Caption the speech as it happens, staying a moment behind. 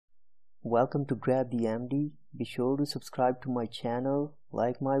Welcome to Grab the MD. Be sure to subscribe to my channel,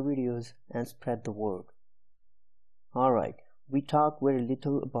 like my videos, and spread the word. Alright, we talked very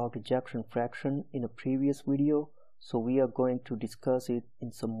little about ejection fraction in a previous video, so we are going to discuss it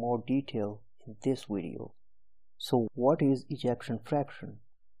in some more detail in this video. So what is ejection fraction?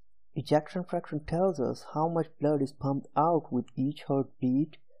 Ejection fraction tells us how much blood is pumped out with each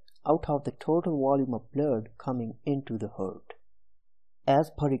heartbeat out of the total volume of blood coming into the heart.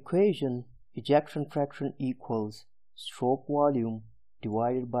 As per equation, ejection fraction equals stroke volume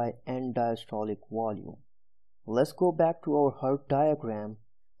divided by end diastolic volume. Let's go back to our heart diagram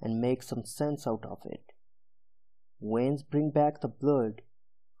and make some sense out of it. Veins bring back the blood,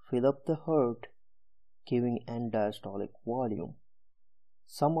 fill up the heart, giving end diastolic volume.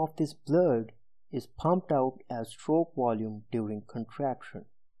 Some of this blood is pumped out as stroke volume during contraction.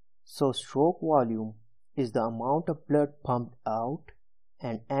 So stroke volume is the amount of blood pumped out,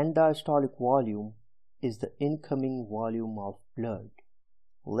 and end diastolic volume is the incoming volume of blood.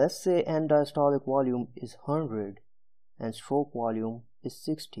 Let's say end diastolic volume is 100 and stroke volume is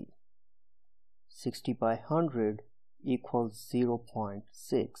 60. 60 by 100 equals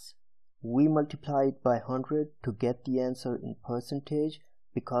 0.6. We multiply it by 100 to get the answer in percentage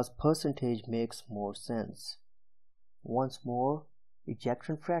because percentage makes more sense. Once more,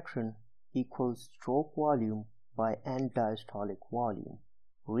 ejection fraction equals stroke volume by end diastolic volume.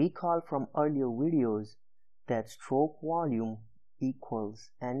 Recall from earlier videos that stroke volume equals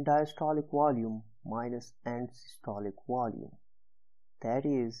end diastolic volume minus end systolic volume. That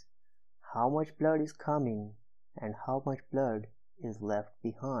is, how much blood is coming and how much blood is left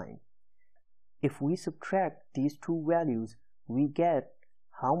behind. If we subtract these two values, we get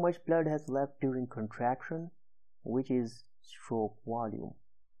how much blood has left during contraction, which is stroke volume.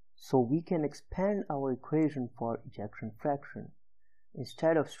 So we can expand our equation for ejection fraction.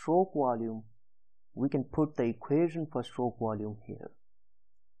 Instead of stroke volume, we can put the equation for stroke volume here.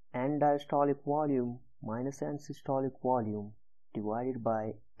 End diastolic volume minus end systolic volume divided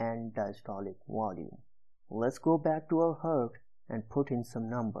by end diastolic volume. Let's go back to our heart and put in some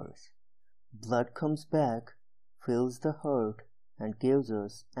numbers. Blood comes back, fills the heart, and gives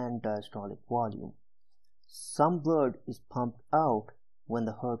us end diastolic volume. Some blood is pumped out when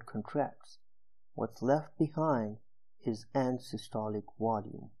the heart contracts. What's left behind is end systolic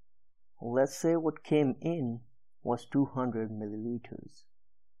volume. Let's say what came in was 200 milliliters,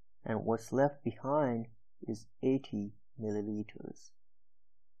 and what's left behind is 80 milliliters.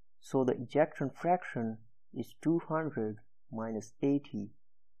 So the ejection fraction is 200 minus 80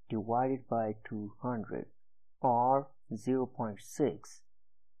 divided by 200, or 0.6.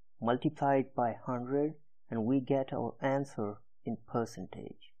 Multiply it by 100 and we get our answer in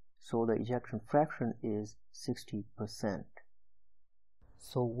percentage. So the ejection fraction is 60%.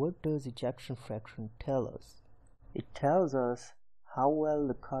 So what does ejection fraction tell us? It tells us how well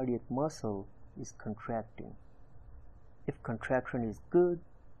the cardiac muscle is contracting. If contraction is good,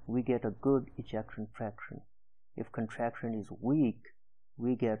 we get a good ejection fraction. If contraction is weak,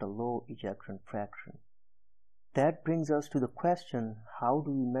 we get a low ejection fraction. That brings us to the question, how do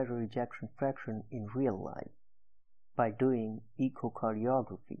we measure ejection fraction in real life? By doing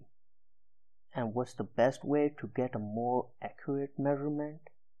echocardiography. And what's the best way to get a more accurate measurement?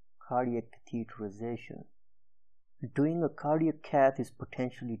 Cardiac catheterization. Doing a cardiac cath is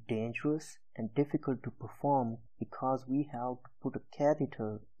potentially dangerous and difficult to perform because we have to put a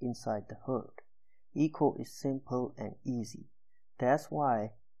catheter inside the heart. Echo is simple and easy. That's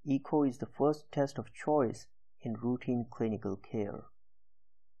why echo is the first test of choice in routine clinical care.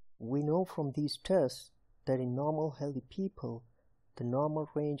 We know from these tests that in normal healthy people, the normal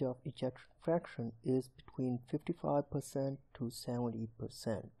range of ejection fraction is between 55% to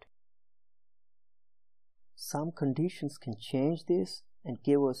 70%. Some conditions can change this and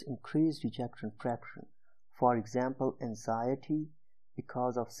give us increased ejection fraction. For example, anxiety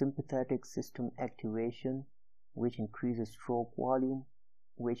because of sympathetic system activation, which increases stroke volume,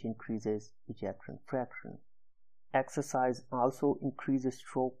 which increases ejection fraction. Exercise also increases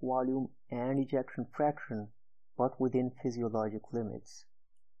stroke volume and ejection fraction, but within physiologic limits.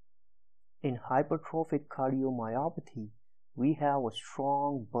 In hypertrophic cardiomyopathy, we have a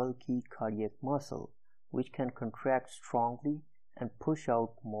strong, bulky cardiac muscle which can contract strongly and push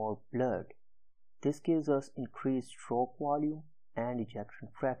out more blood. This gives us increased stroke volume and ejection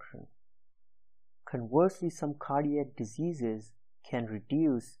fraction. Conversely, some cardiac diseases can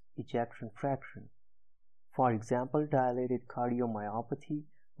reduce ejection fraction. For example, dilated cardiomyopathy,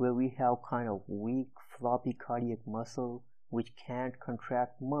 where we have kind of weak, floppy cardiac muscle which can't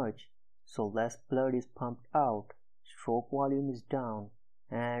contract much, so less blood is pumped out, stroke volume is down,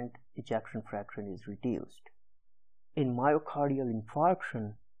 and ejection fraction is reduced. In myocardial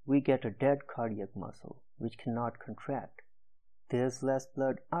infarction, we get a dead cardiac muscle which cannot contract. There's less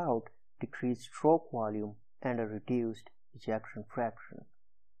blood out, decreased stroke volume, and a reduced ejection fraction.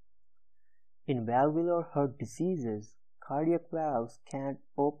 In valvular heart diseases, cardiac valves can't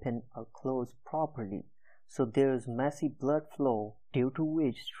open or close properly, so there is messy blood flow due to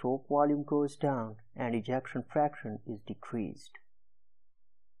which stroke volume goes down and ejection fraction is decreased.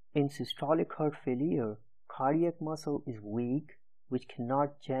 In systolic heart failure, cardiac muscle is weak, which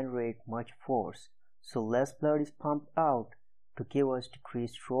cannot generate much force, so less blood is pumped out to give us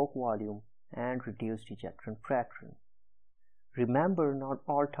decreased stroke volume and reduced ejection fraction. Remember, not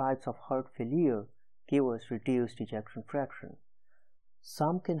all types of heart failure give us reduced ejection fraction.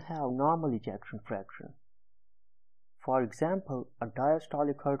 Some can have normal ejection fraction. For example, a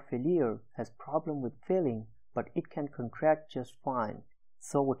diastolic heart failure has problem with filling, but it can contract just fine,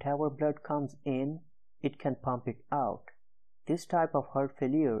 so whatever blood comes in, it can pump it out. This type of heart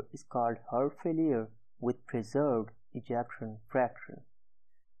failure is called heart failure with preserved ejection fraction.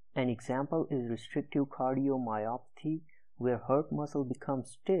 An example is restrictive cardiomyopathy, where heart muscle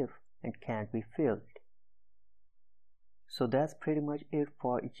becomes stiff and can't be filled. So that's pretty much it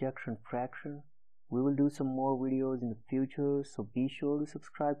for ejection fraction. We will do some more videos in the future, so be sure to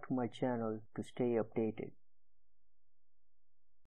subscribe to my channel to stay updated.